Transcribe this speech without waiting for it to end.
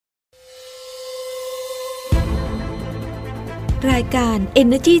รายการ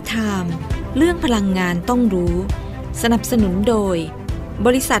Energy Time เรื่องพลังงานต้องรู้สนับสนุนโดยบ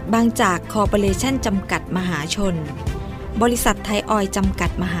ริษัทบางจากคอร์ปอเรชั่นจำกัดมหาชนบริษัทไทยออยล์จำกัด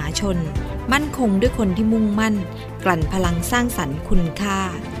มหาชนมั่นคงด้วยคนที่มุ่งมั่นกลั่นพลังสร้างสรรค์คุณค่า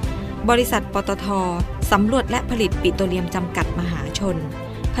บริษัทปตท.สำรวจและผลิตปิโตรเลียมจำกัดมหาชน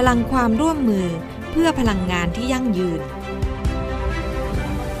พลังความร่วมมือเพื่อพลังงานที่ยั่งยืน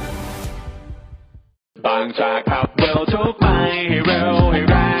บางจากขับเร็วทุกไปให้เร็วให้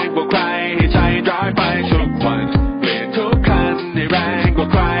แรงกว่าใครให้ใจร้ายไปทุกวันเปลี่ยนทุกคันให้แรงกว่า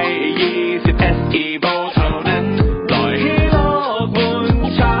ใคร20 SE Volt เท่านั้นปล่อยให้โลกหมุน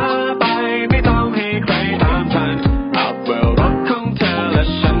ช้าไปไม่ต้องให้ใครตามทันอัพเวลรถของเธอและ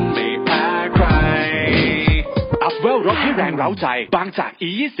ฉันไม่แพ้ใครอัพเวลรถให้แรงเร้าใจบางจาก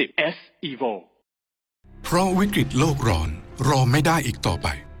E20 SE Volt เพราะวิกฤตโลกร้อนรอไม่ได้อีกต่อไป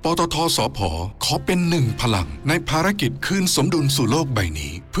ปตท.สผ.ขอเป็นหนึ่งพลังในภารกิจคืนสมดุลสู่โลกใบ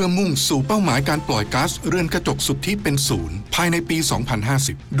นี้เพื่อมุ่งสู่เป้าหมายการปล่อยก๊าซเรือนกระจกสุทธิเป็นศูนย์ภายในปี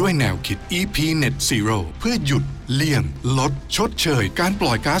 2050 ด้วยแนวคิด EP.312 เพื่อหยุดเลี่ยงลดชดเชยการป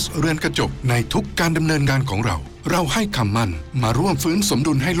ล่อยก๊าซเรือนกระจกในทุกการดำเนินงานของเราให้คำมั่นมาร่วมฟื้นสม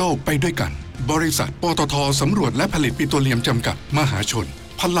ดุลให้โลกไปด้วยกันบริษัทปตท.สำรวจและผลิตปิโตรเลียมจำกัดมหาชน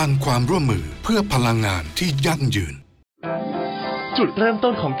พลังความร่วมมือเพื่อพลังงานที่ยั่งยืนจุดเริ่ม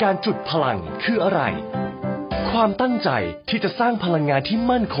ต้นของการจุดพลังคืออะไร ความตั้งใจที่จะสร้างพลังงานที่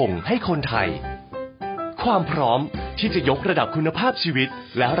มั่นคงให้คนไทย ความพร้อมที่จะยกระดับคุณภาพชีวิต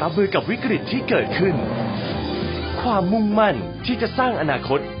และรับมือกับวิกฤตที่เกิดขึ้น ความมุ่งมั่นที่จะสร้างอนาค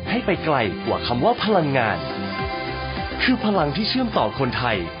ตให้ไปไกลกว่าคำว่าพลังงานคือพลังที่เชื่อมต่อคนไท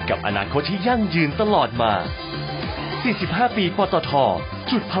ยกับอนาคตที่ยั่งยืนตลอดมา 45 ปีปตท.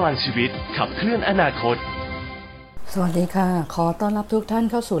จุดพลังชีวิตขับเคลื่อนอนาคตสวัสดีค่ะขอต้อนรับทุกท่าน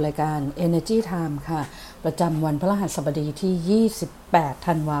เข้าสู่รายการ Energy Time ค่ะประจำวันพฤหัสบดีที่28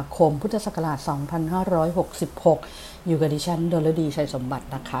ธันวาคมพุทธศักราช2566อยู่กับดิฉันดลดีชัยสมบัติ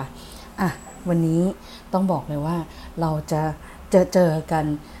นะคะวันนี้ต้องบอกเลยว่าเราจะเจอกัน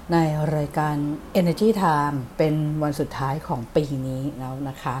ในรายการ Energy Time เป็นวันสุดท้ายของปีนี้แล้ว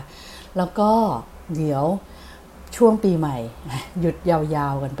นะคะแล้วก็เดี๋ยวช่วงปีใหม่หยุดยา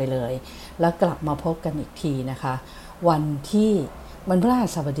วๆกันไปเลยแล้วกลับมาพบกันอีกทีนะคะวันพฤหั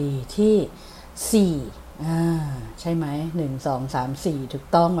สบดีที่4ใช่ไหม1 2 3 4ถูก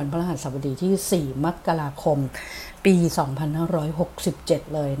ต้องวันพฤหัสบดีที่4มกราคมปี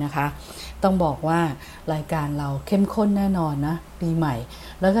2567เลยนะคะต้องบอกว่ารายการเราเข้มข้นแน่นอนนะปีใหม่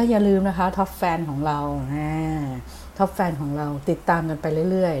แล้วก็อย่าลืมนะคะท็อปแฟนของเราท็อปแฟนของเราติดตามกันไป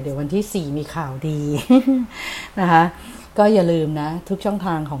เรื่อยๆเดี๋ยววันที่4มีข่าวดี นะคะก็อย่าลืมนะทุกช่องท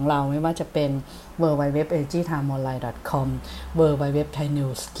างของเราไม่ว่าจะเป็น www.energytimeonline.com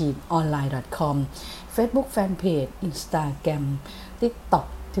www.thainews-online.com Facebook Fanpage Instagram TikTok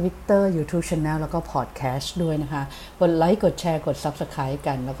Twitter YouTube Channel แล้วก็ Podcast ด้วยนะคะกดไลค์กดแชร์กด Subscribe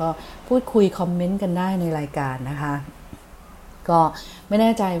กันแล้วก็พูดคุยคอมเมนต์กันได้ในรายการนะคะก็ไม่แ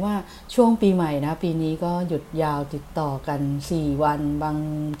น่ใจว่าช่วงปีใหม่นะปีนี้ก็หยุดยาวติดต่อกัน4วันบาง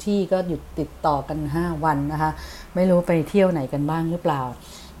ที่ก็หยุดติดต่อกัน5วันนะคะไม่รู้ไปเที่ยวไหนกันบ้างหรือเปล่า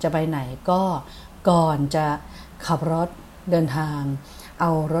จะไปไหนก็ก่อนจะขับรถเดินทางเอ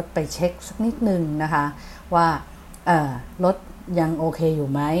ารถไปเช็คสักนิดนึงนะคะว่ารถยังโอเคอยู่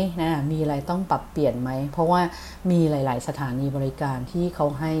ไหมนะมีอะไรต้องปรับเปลี่ยนไหมเพราะว่ามีหลายๆสถานีบริการที่เขา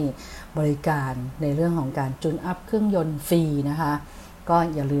ให้บริการในเรื่องของการจูนอัพเครื่องยนต์ฟรีนะคะก็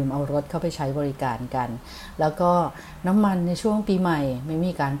อย่าลืมเอารถเข้าไปใช้บริการกันแล้วก็น้ำมันในช่วงปีใหม่ไม่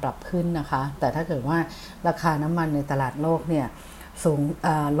มีการปรับขึ้นนะคะแต่ถ้าเกิดว่าราคาน้ำมันในตลาดโลกเนี่ยสูง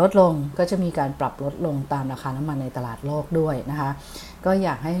ลดลงก็จะมีการปรับลดลงตามราคาน้ำมันในตลาดโลกด้วยนะคะก็อย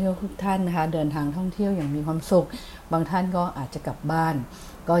ากให้ทุกท่านนะคะเดินทางท่องเที่ยวอย่างมีความสุขบางท่านก็อาจจะกลับบ้าน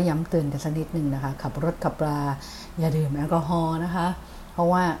ก็ย้ำเตือนกันสักนิดนึงนะคะขับรถขับราอย่าดื่มแอลกอฮอล์นะคะเพราะ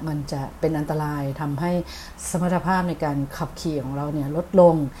ว่ามันจะเป็นอันตรายทำให้สมรรถภาพในการขับขี่ของเราเนี่ยลดล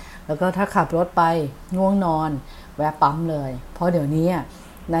งแล้วก็ถ้าขับรถไปง่วงนอนแวะปั๊มเลยเพราะเดี๋ยวนี้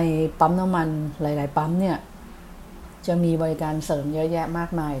ในปั๊มน้ำมันหลายๆปั๊มเนี่ยจะมีบริการเสริมเยอะแยะมาก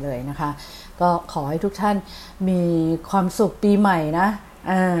มายเลยนะคะก็ขอให้ทุกท่านมีความสุขปีใหม่นะ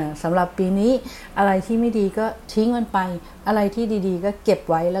สำหรับปีนี้อะไรที่ไม่ดีก็ทิ้งมันไปอะไรที่ดีๆก็เก็บ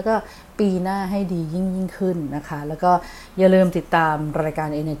ไว้แล้วก็ปีหน้าให้ดียิ่งขึ้นนะคะแล้วก็อย่าลืมติดตามรายการ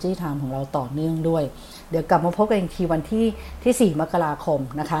Energy Time ของเราต่อเนื่องด้วยเดี๋ยวกลับมาพบกันอีกทีวันที่4มกราคม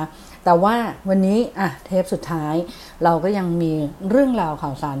นะคะแต่ว่าวันนี้เทปสุดท้ายเราก็ยังมีเรื่องราวข่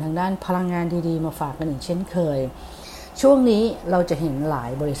าวสารทางด้านพลังงานดีๆมาฝากกันอีกเช่นเคยช่วงนี้เราจะเห็นหลา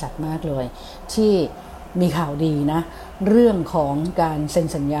ยบริษัทมากเลยที่ มีข่าวดีนะเรื่องของการเซ็น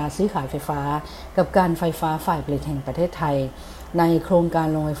สัญญาซื้อขายไฟฟ้ากับการไฟฟ้าฝ่ายผลิตแห่งประเทศไทยในโครงการ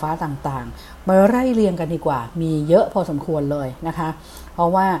โรงไฟฟ้าต่างๆมาไล่เรียงกันดีกว่ามีเยอะพอสมควรเลยนะคะเพรา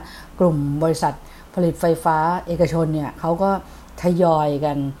ะว่ากลุ่มบริษัทผลิตไฟฟ้าเอกชนเนี่ยเขาก็ทยอย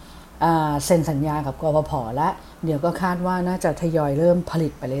กันเซ็นสัญญากับกฟผ.และเดี๋ยวก็คาดว่าน่าจะทยอยเริ่มผลิ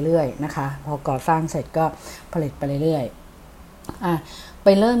ตไปเรื่อยๆนะคะพอก่อสร้างเสร็จก็ผลิตไปเรื่อยๆไป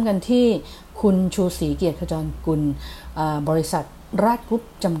เริ่มกันที่คุณชูศรีเกียรติขจรกุลบริษัทราชกรุ๊ป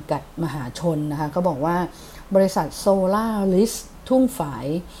จำกัดมหาชนนะคะก็บอกว่าบริษัทโซล่าลิสทุ่งฝาย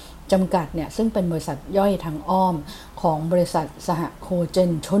จำกัดเนี่ยซึ่งเป็นบริษัทย่อยทางอ้อมของบริษัทสหโคเจ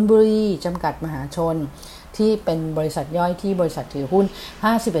นชลบุรีจำกัดมหาชนที่เป็นบริษัทย่อยที่บริษัทถือหุ้น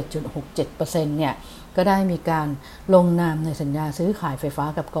 51.67% เนี่ยก็ได้มีการลงนามในสัญญาซื้อขายไฟฟ้า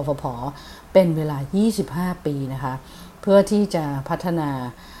กับกฟผ.เป็นเวลา25 ปีนะคะเพื่อที่จะพัฒนา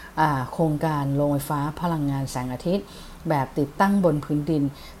โครงการโรงไฟฟ้าพลังงานแสงอาทิตย์แบบติดตั้งบนพื้นดิน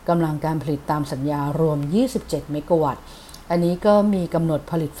กำลังการผลิตตามสัญญารวม27เมกะวัตต์อันนี้ก็มีกำหนด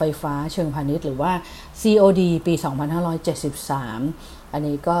ผลิตไฟฟ้าเชิงพาณิชย์หรือว่า COD ปี 2573 อัน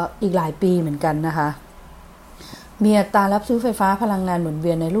นี้ก็อีกหลายปีเหมือนกันนะคะมีอัตรารับซื้อไฟฟ้าพลังงานหมุนเ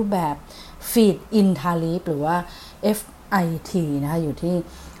วียนในรูปแบบ Feed in Tariff หรือว่า FIT นะคะอยู่ที่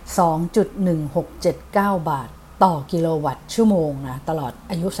 2.1679 บาทต่อกิโลวัตต์ชั่วโมงนะตลอด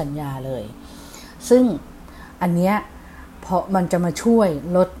อายุสัญญาเลยซึ่งอันเนี้ยเพราะมันจะมาช่วย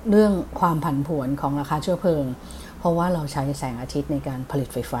ลดเรื่องความผันผวนของราคาเชื้อเพลิงเพราะว่าเราใช้แสงอาทิตย์ในการผลิต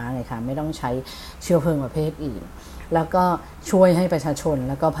ไฟฟ้าไงคะไม่ต้องใช้เชื้อเพลิงประเภทอื่นแล้วก็ช่วยให้ประชาชน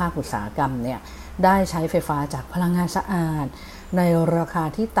แล้วก็ภาคอุตสาหกรรมเนี่ยได้ใช้ไฟฟ้าจากพลังงานสะอาดในราคา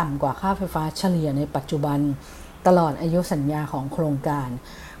ที่ต่ำกว่าค่าไฟฟ้าเฉลี่ยในปัจจุบันตลอดอายุสัญญาของโครงกา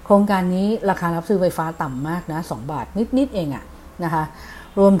รนี้ราคารับซื้อไฟฟ้าต่ำมากนะ2 บาทนิดเองอะนะคะ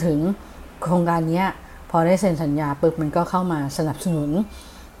รวมถึงโครงการนี้พอได้เซ็นสัญญาปุ๊บมันก็เข้ามาสนับสนุน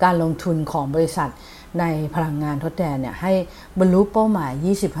การลงทุนของบริษัทในพลังงานทดแทนเนี่ยให้บรรลุเป้าหมาย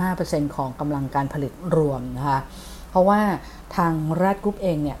 25% ของกำลังการผลิตรวมนะคะเพราะว่าทางราชกรุ๊ปเอ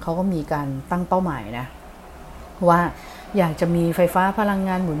งเนี่ยเขาก็มีการตั้งเป้าหมายนะว่าอยากจะมีไฟฟ้าพลังง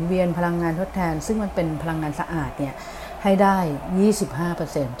านหมุนเวียนพลังงานทดแทนซึ่งมันเป็นพลังงานสะอาดเนี่ยให้ได้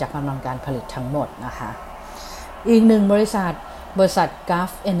 25% จากกำลังการผลิตทั้งหมดนะคะอีกหนึ่งบริษัท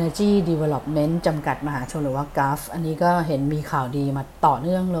Gulf Energy Development จำกัดมหาชนหรือว่า Gulf อันนี้ก็เห็นมีข่าวดีมาต่อเ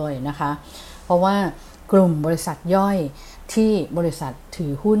นื่องเลยนะคะเพราะว่ากลุ่มบริษัทย่อยที่บริษัทถื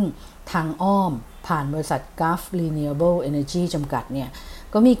อหุ้นทางอ้อมผ่านบริษัท Gulf Renewable Energy จำกัดเนี่ย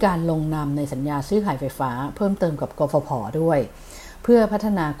ก็มีการลงนามในสัญญาซื้อขายไฟฟ้าเพิ่มเติมกับกฟผ.ด้วยเพื่อพัฒ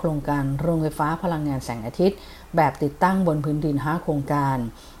นาโครงการโรงไฟฟ้าพลังงานแสงอาทิตย์แบบติดตั้งบนพื้นดิน5โครงการ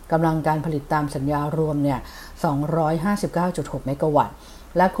กำลังการผลิตตามสัญญารวมเนี่ย 259.6 เมกะวัตต์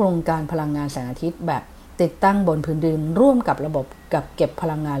และโครงการพลังงานแสงอาทิตย์แบบติดตั้งบนพื้นดินร่วมกับระบบกับเก็บพ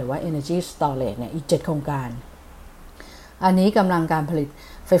ลังงานหรือว่า Energy Storage เนี่ยอีก7โครงการอันนี้กำลังการผลิต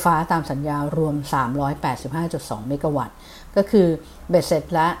ไฟฟ้าตามสัญญารวม 385.2 เมกะวัตต์ก็คือเบ็ดเสร็จ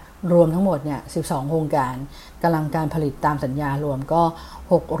และรวมทั้งหมดเนี่ย12โครงการกำลังการผลิตตามสัญญารวมก็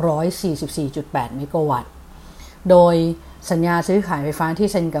 644.8 เมกะวัตต์โดยสัญญาซื้อขายไฟฟ้าที่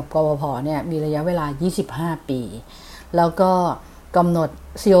เซ็นกับกฟผ.เนี่ยมีระยะเวลา25 ปีแล้วก็กำหนด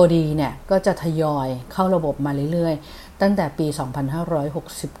COD เนี่ยก็จะทยอยเข้าระบบมาเรื่อยๆตั้งแต่ปี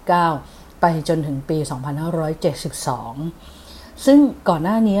 2569 ไปจนถึงปี 2572 ซึ่งก่อนห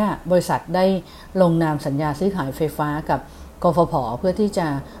น้านี้บริษัทได้ลงนามสัญญาซื้อขายไฟฟ้ากับกฟผ.เพื่อที่จะ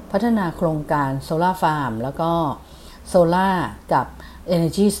พัฒนาโครงการโซล่าฟาร์มแล้วก็โซล่ากับ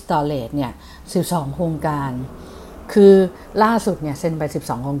Energy Storage เนี่ย12โครงการคือล่าสุดเนี่ยเซ็นไป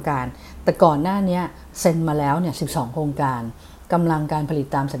12โครงการแต่ก่อนหน้านี้เซ็นมาแล้วเนี่ย12โครงการกำลังการผลิต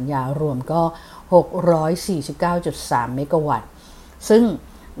ตามสัญญารวมก็ 649.3 เมกะวัตต์ซึ่ง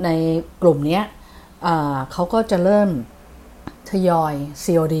ในกลุ่มนี้เขาก็จะเริ่มทยอย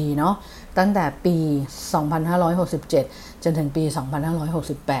COD เนาะตั้งแต่ปี 2567 จนถึงปี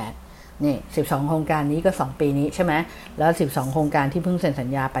 2568 นี่12โครงการนี้ก็2ปีนี้ใช่ไหมแล้ว12โครงการที่เพิ่งเซ็นสัญ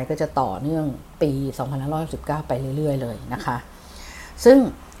ญาไปก็จะต่อเนื่องปี 2519 ไปเรื่อยๆเลยนะคะซึ่ง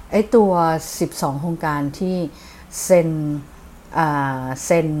ไอ้ตัว12โครงการที่เ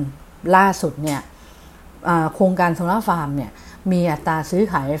ซ็นล่าสุดเนี่ยโครงการโซล่าฟาร์มเนี่ยมีอัตราซื้อ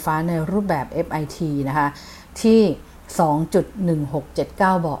ขายไฟฟ้าในรูปแบบ FIT นะคะที่ 2.1679 บา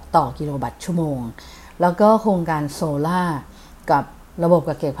ทต่อกิโลวัตต์ชั่วโมงแล้วก็โครงการโซล่ากับระบบ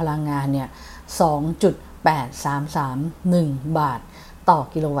กักเก็บพลังงานเนี่ย 2.8331 บาทต่อ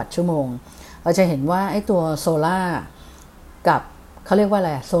กิโลวัตต์ชั่วโมงเราจะเห็นว่าไอ้ตัวโซล่ากับเขาเรียกว่าอะไ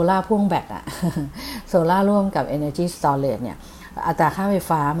รโซล่าพ่วงแบตอะโซล่าร่วมกับ Energy Storage เนี่ยอัตราค่าไฟ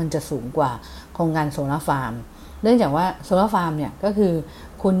ฟ้ามันจะสูงกว่าโค รงการโซลาร์ฟาร์มเนื่องจากว่าโซลาร์ฟาร์มเนี่ยก็คือ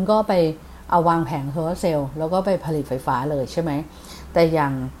คุณก็ไปเอาวางแผงโซลาร์เซลล์แล้วก็ไปผลิตไฟฟ้าเลยใช่ไหมแต่อย่า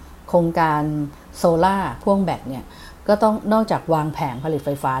งโครงการโซล่าพ่วงแบตเนี่ยก็ต้องนอกจากวางแผงผลิตไฟ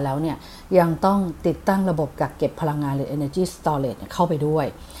ฟ้าแล้วเนี่ยยังต้องติดตั้งระบบกักเก็บพลังงานหรือ energy storage เข้าไปด้วย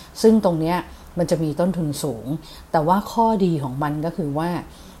ซึ่งตรงเนี้ยมันจะมีต้นทุนสูงแต่ว่าข้อดีของมันก็คือว่า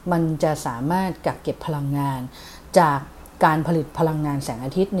มันจะสามารถกักเก็บพลังงานจากการผลิตพลังงานแสงอ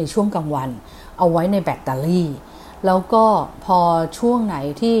าทิตย์ในช่วงกลางวันเอาไว้ในแบตเตอรี่แล้วก็พอช่วงไหน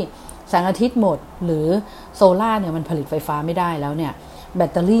ที่แสงอาทิตย์หมดหรือโซล่าเนี่ยมันผลิตไฟฟ้าไม่ได้แล้วเนี่ยแบ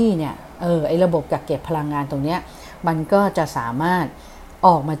ตเตอรี่เนี่ยไอ้ระบบกักเก็บพลังงานตรงเนี้ยมันก็จะสามารถอ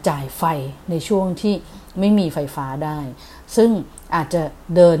อกมาจ่ายไฟในช่วงที่ไม่มีไฟฟ้าได้ซึ่งอาจจะ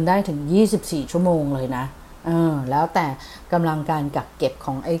เดินได้ถึง24ชั่วโมงเลยนะแล้วแต่กำลังการกักเก็บข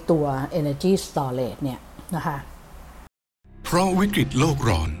องไอ้ตัว energy storage เนี่ยนะคะเพราะวิกฤตโลก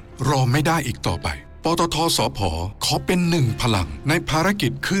ร้อนรอไม่ได้อีกต่อไปปตทสผ.ขอเป็นหนึ่งพลังในภารกิ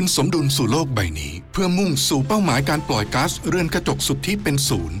จคืนสมดุลสู่โลกใบนี้เพื่อมุ่งสู่เป้าหมายการปล่อยก๊าซเรือนกระจกสุทธิเป็น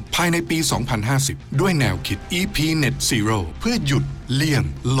ศูนย์ภายในปี 2050 ด้วยแนวคิด EP.312 เพื่อหยุดเลี่ยง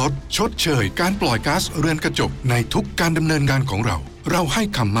ลดชดเชยการปล่อยก๊าซเรือนกระจกในทุกการดำเนินงานของเราให้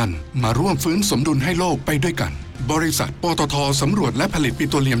คำมั่นมาร่วมฟื้นสมดุลให้โลกไปด้วยกันบริษัทปตทสำรวจและผลิตปิ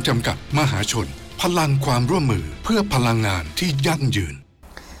โตรเลียมจำกัดมหาชนพลังความร่วมมือเพื่อพลังงานที่ยั่งยืน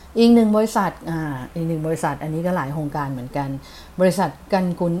อีกหนึ่งบริษัทอันนี้ก็หลายโครงการเหมือนกันบริษัทกัน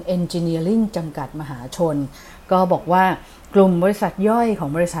กุลเอนจิเนียริ่งจำกัดมหาชนก็บอกว่ากลุ่มบริษัทย่อยของ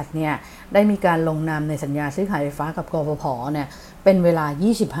บริษัทเนี่ยได้มีการลงนามในสัญญาซื้อขายไฟฟ้ากับกฟผ.เนี่ยเป็นเวลา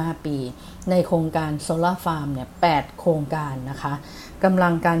25ปีในโครงการโซลาร์ฟาร์มเนี่ย8โครงการนะคะกำลั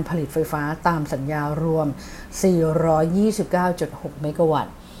งการผลิตไฟฟ้าตามสัญญารวม 429.6 เมกะวัต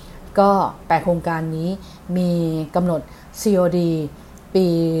ต์ก็8โครงการนี้มีกำหนด CODปี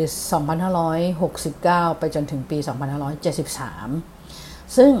 2569 ไปจนถึงปี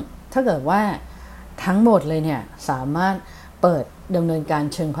 2573 ซึ่งถ้าเกิดว่าทั้งหมดเลยเนี่ยสามารถเปิดดำเนินการ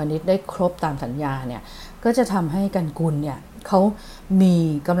เชิงพาณิชย์ได้ครบตามสัญญาเนี่ยก็จะทำให้กันกุลเนี่ยเขามี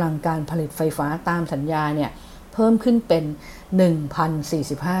กำลังการผลิตไฟฟ้าตามสัญญาเนี่ยเพิ่มขึ้นเป็น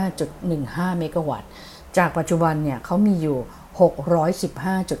 1,045.15 เมกะวัตต์จากปัจจุบันเนี่ยเขามีอยู่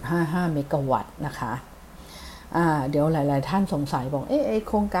 615.55 เมกะวัตต์นะคะเดี๋ยวหลายๆท่านสงสัยบอก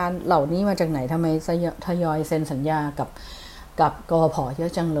โครงการเหล่านี้มาจากไหนทำไมทยอยเซ็นสัญญากับกฟผ.เยอ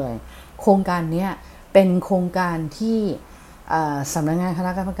ะจังเลยโครงการนี้เป็นโครงการที่สำนักงานคณ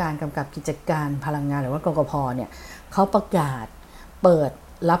ะกรรมการกำกับกิจการพลังงานหรือว่ากกพ.เนี่ยเขาประกาศเปิด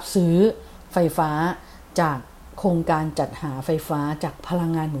รับซื้อไฟฟ้าจากโครงการจัดหาไฟฟ้าจากพลั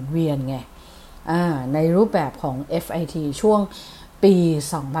งงานหมุนเวียนไงในรูปแบบของ FIT ช่วงปี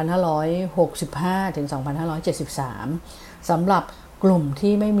 2565 ถึง 2573 สำหรับกลุ่ม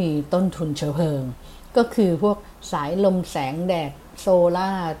ที่ไม่มีต้นทุนเชื้อเพลิงก็คือพวกสายลมแสงแดดโซล่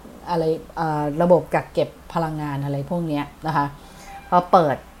าอะไรระบบกักเก็บพลังงานอะไรพวกนี้นะคะพอเปิ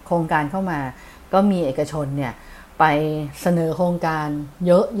ดโครงการเข้ามาก็มีเอกชนเนี่ยไปเสนอโครงการเ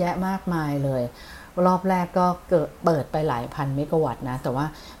ยอะแยะมากมายเลยรอบแรกก็เปิดไปหลายพันเมกะวัตต์นะแต่ว่า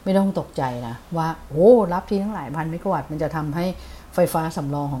ไม่ต้องตกใจนะว่ารับทีทั้งหลายพันเมกะวัตต์มันจะทำให้ไฟฟ้าส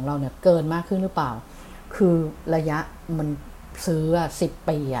ำรองของเราเนี่ยเกินมากขึ้นหรือเปล่าคือระยะมันซื้อ10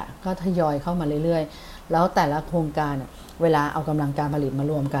 ปีก็ทยอยเข้ามาเรื่อยๆแล้วแต่ละโครงการเวลาเอากำลังการผลิตมา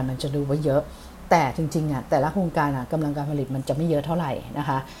รวมกันมันจะดูว่าเยอะแต่จริงๆแต่ละโครงการกำลังการผลิตมันจะไม่เยอะเท่าไหร่นะค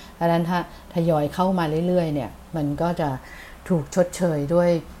ะดังนั้นถ้าทยอยเข้ามาเรื่อยๆเนี่ยมันก็จะถูกชดเชยด้วย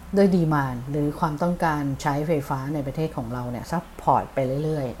ดีมานด์หรือความต้องการใช้ไฟฟ้าในประเทศของเราเนี่ยซัพพอร์ตไปเ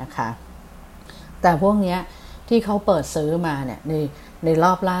รื่อยๆนะคะแต่พวกนี้ที่เขาเปิดซื้อมาเนี่ยในร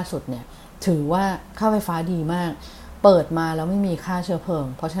อบล่าสุดเนี่ยถือว่าค่าไฟฟ้าดีมากเปิดมาแล้วไม่มีค่าเชื้อเพลิง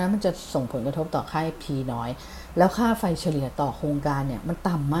เพราะฉะนั้นมันจะส่งผลกระทบต่อค่า EP น้อยแล้วค่าไฟเฉลี่ยต่อโครงการเนี่ยมัน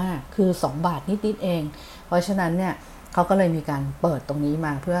ต่ำมากคือ2 บาทนิดๆเองเพราะฉะนั้นเนี่ยเขาก็เลยมีการเปิดตรงนี้ม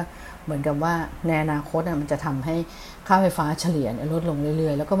าเพื่อเหมือนกับว่าในอนาคตมันจะทำให้ค่าไฟฟ้าเฉลี่ยลดลงเรื่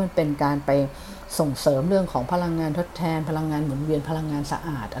อยๆแล้วก็มันเป็นการไปส่งเสริมเรื่องของพลังงานทดแทนพลังงานหมุนเวียนพลังงานสะอ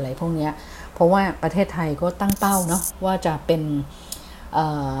าดอะไรพวกนี้เพราะว่าประเทศไทยก็ตั้งเป้าเนาะว่าจะเป็น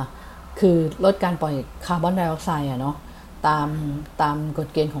คือลดการปล่อยคาร์บอนไดออกไซด์เนาะตามกฎ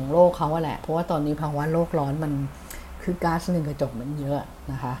เกณฑ์ของโลกเขาแหละเพราะว่าตอนนี้ภาวะโลกร้อนมันคือก๊าซเรือนกระจกมันเยอะ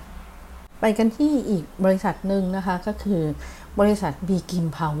นะคะไปกันที่อีกบริษัทหนึ่งนะคะก็คือบริษัทบีกิม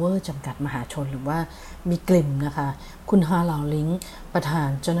พาวเวอร์จำกัดมหาชนหรือว่าบีกิมนะคะคุณฮาลาลิงประธาน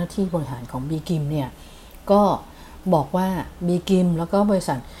เจ้าหน้าที่บริหารของบีกิมเนี่ยก็บอกว่าบีกิมแล้วก็บริ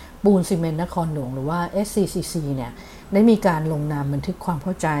ษัทปูนซีเมนต์นครหลวงหรือว่า SCCC เนี่ยได้มีการลงนามบันทึกความเ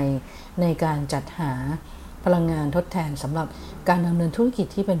ข้าใจในการจัดหา พลังงานทดแทนสำหรับการดำเนินธุรกิจ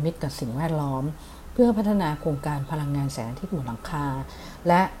ที่เป็นมิตรกับสิ่งแวดล้อมเพื่อพัฒนาโครงการพลังงานแสงอาทิตย์บนหลังคา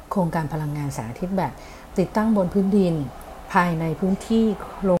และโครงการพลังงานแสงอาทิตย์แบบติดตั้งบนพื้นดินภายในพื้นที่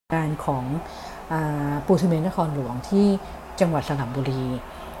โรงงานของปูนซีเมนต์นครหลวงที่จังหวัดสระบุรี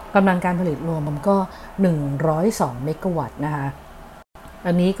กำลังการผลิตรวมมันก็102เมกะวัตต์นะคะ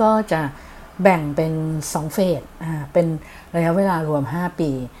อันนี้ก็จะแบ่งเป็น2เฟสเป็นระยะเวลารวม5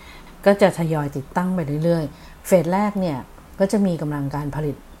ปีก็จะทยอยติดตั้งไปเรื่อยๆเฟสแรกเนี่ยก็จะมีกำลังการผ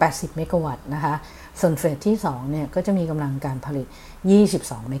ลิต80เมกะวัตต์นะคะส่วนเฟสที่2เนี่ยก็จะมีกำลังการผลิต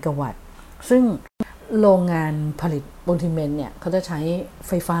22เมกะวัตต์ซึ่งโรงงานผลิตปูนซีเมนต์เนี่ยเขาจะใช้ไ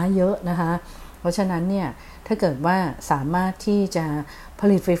ฟฟ้าเยอะนะคะเพราะฉะนั้นเนี่ยถ้าเกิดว่าสามารถที่จะผ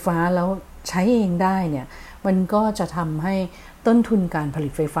ลิตไฟฟ้าแล้วใช้เองได้เนี่ยมันก็จะทำให้ต้นทุนการผลิ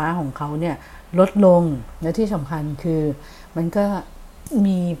ตไฟฟ้าของเขาเนี่ยลดลงและที่สำคัญคือมันก็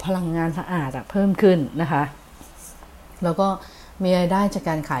มีพลังงานสะอาดเพิ่มขึ้นนะคะแล้วก็มีรายได้จาก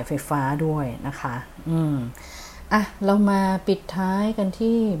การขายไฟฟ้าด้วยนะคะเรามาปิดท้ายกัน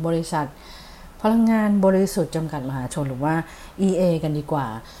ที่บริษัทพลังงานบริสุทธิ์จำกัดมหาชนหรือว่า EA กันดีกว่า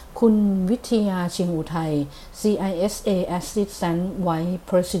คุณวิทยาชิงอุทัย CISA Assistant Vice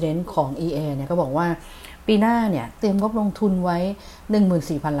President ของ EA เนี่ยก็บอกว่าปีหน้าเนี่ยเตรียมงบลงทุนไว้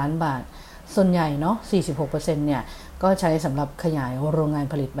 14,000 ล้านบาทส่วนใหญ่เนาะ 46% เนี่ยก็ใช้สำหรับขยายโรงงาน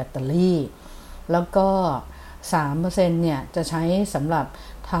ผลิตแบตเตอรี่แล้วก็ 3% เนี่ยจะใช้สำหรับ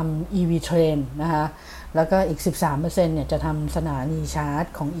ทำ EV train นะคะแล้วก็อีก 13% เนี่ยจะทำสถานีชาร์จ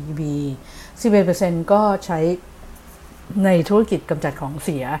ของ EV 11% ก็ใช้ในธุรกิจกำจัดของเ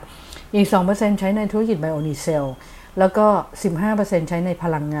สียอีก 2% ใช้ในธุรกิจไบโอดีเซลแล้วก็ 15% ใช้ในพ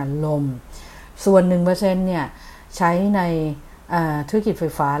ลังงานลมส่วน 1% เนี่ยใช้ในธุรกิจไฟ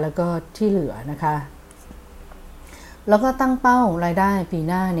ฟ้าแล้วก็ที่เหลือนะคะแล้วก็ตั้งเป้ารายได้ปี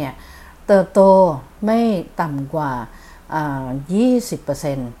หน้าเนี่ยเติบโตไม่ต่ำกว่า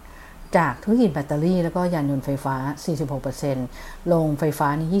20% จากธุรกิจแบตเตอรี่แล้วก็ยานยนต์ไฟฟ้า 46% โรงไฟฟ้า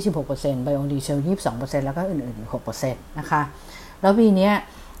นี่ 26% ไบโอดีเซล 22% แล้วก็อื่นๆ 6% นะคะแล้วปีนี้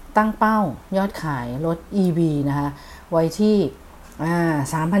ตั้งเป้ายอดขายรถ EV นะคะไว้ที่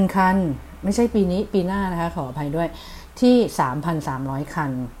3,000 คันไม่ใช่ปีนี้ปีหน้านะคะขออภัยด้วยที่ 3,300 คั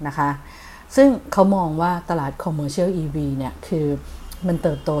นนะคะซึ่งเขามองว่าตลาด Commercial EV เนี่ยคือมันเ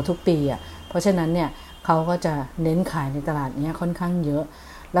ติบโตทุกปีเพราะฉะนั้นเนี่ยเขาก็จะเน้นขายในตลาดนี้ค่อนข้างเยอะ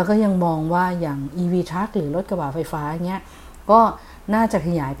แล้วก็ยังมองว่าอย่าง EV Truck หรือรถกระบะไฟฟ้าเงี้ยก็น่าจะข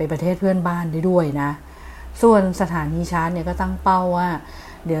ยายไปประเทศเพื่อนบ้านได้ด้วยนะส่วนสถานีชาร์จเนี่ยก็ตั้งเป้าว่า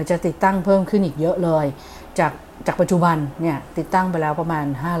เดี๋ยวจะติดตั้งเพิ่มขึ้นอีกเยอะเลยจากปัจจุบันเนี่ยติดตั้งไปแล้วประมาณ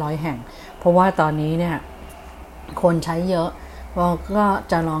500แห่งเพราะว่าตอนนี้เนี่ยคนใช้เยอะก็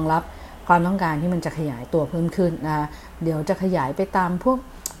จะรองรับความต้องการที่มันจะขยายตัวเพิ่มขึ้นนะเดี๋ยวจะขยายไปตามพวก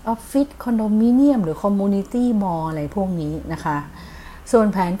ออฟฟิศคอนโดมิเนียมหรือคอมมูนิตี้มอลล์อะไรพวกนี้นะคะส่วน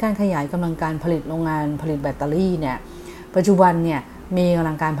แผนการขยายกำลังการผลิตโรงงานผลิตแบตเตอรี่เนี่ยปัจจุบันเนี่ยมีกำ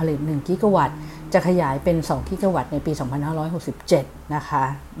ลังการผลิต1กิกะวัตต์จะขยายเป็น2กิกะวัตต์ในปี2567นะคะ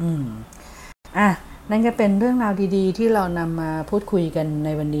นั่นก็เป็นเรื่องราวดีๆที่เรานำมาพูดคุยกันใน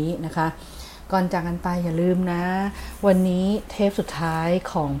วันนี้นะคะก่อนจากกันไปอย่าลืมนะวันนี้เทปสุดท้าย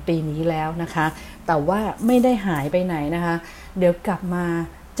ของปีนี้แล้วนะคะแต่ว่าไม่ได้หายไปไหนนะคะเดี๋ยวกลับมา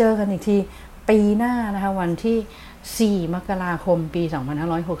เจอกันอีกทีปีหน้านะคะวันที่4 มกราคมปี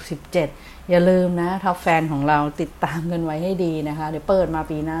2567อย่าลืมนะท็อปแฟนของเราติดตามกันไว้ให้ดีนะคะเดี๋ยวเปิดมา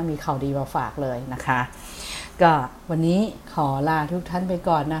ปีหน้ามีข่าวดีมาฝากเลยนะคะก็วันนี้ขอลาทุกท่านไป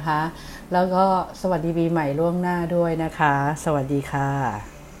ก่อนนะคะแล้วก็สวัสดีปีใหม่ล่วงหน้าด้วยนะคะสวัสดีค่ะ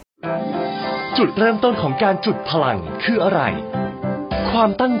จุดเริ่มต้นของการจุดพลังคืออะไร ความ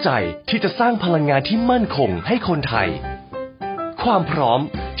ตั้งใจที่จะสร้างพลังงานที่มั่นคงให้คนไทยความพร้อม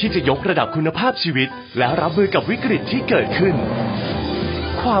ที่จะยกระดับคุณภาพชีวิตและรับมือกับวิกฤตที่เกิดขึ้น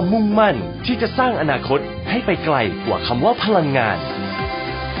ความมุ่งมั่นที่จะสร้างอนาคตให้ไปไกลกว่าคำว่าพลังงาน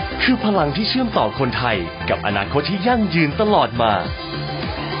คือพลังที่เชื่อมต่อคนไทยกับอนาคตที่ยั่งยืนตลอดมา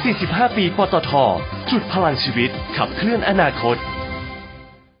45 ปีปตท.จุดพลังชีวิตขับเคลื่อนอนาคต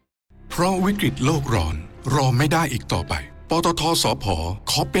เพราะวิกฤตโลกร้อนรอไม่ได้อีกต่อไปปตทสผ.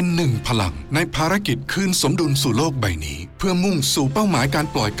ขอเป็นหนึ่งพลังในภารกิจคืนสมดุลสู่โลกใบนี้เพื่อมุ่งสู่เป้าหมายการ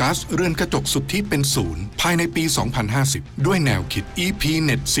ปล่อยก๊าซเรือนกระจกสุทธิเป็นศูนย์ภายในปี 2050 ด้วยแนวคิด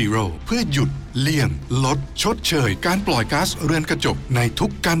EP.312 เพื่อหยุดเลี่ยงลดชดเชยการปล่อยก๊าซเรือนกระจกในทุ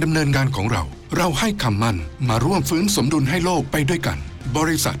กการดำเนินงานของเราให้คำมั่นมาร่วมฟื้นสมดุลให้โลกไปด้วยกันบ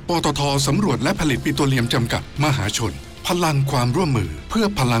ริษัทปตทสำรวจและผลิตปิโตรเลียมจำกัดมหาชนพลังความร่วมมือเพื่อ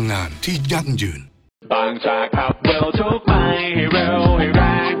พลังงานที่ยั่งยืนบางจากขับเร็วทุกไปให้เร็วให้แร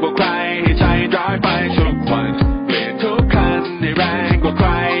งกว่าใครให้ใจร้ายไปทุกวันเปลี่ยนทุกคันให้แรงกว่าใคร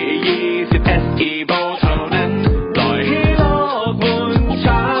20 SE โบเท่านั้น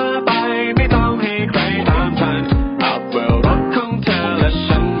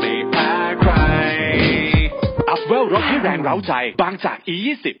แรงเร้าใจบางจาก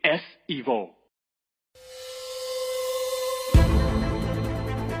E20S Evo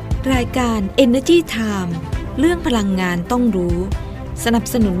รายการ Energy Time เรื่องพลังงานต้องรู้สนับ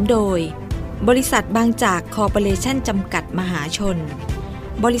สนุนโดยบริษัทบางจากคอร์ปอเรชั่นจำกัดมหาชน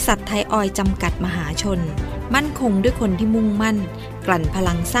บริษัทไทยออยล์จำกัดมหาชนมั่นคงด้วยคนที่มุ่งมั่นกลั่นพ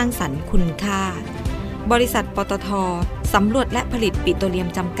ลังสร้างสรรค์คุณค่าบริษัทปตท.สำรวจและผลิตปิโตรเลียม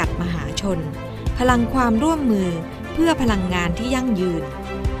จำกัดมหาชนพลังความร่วมมือเพื่อพลังงานที่ยั่งยืน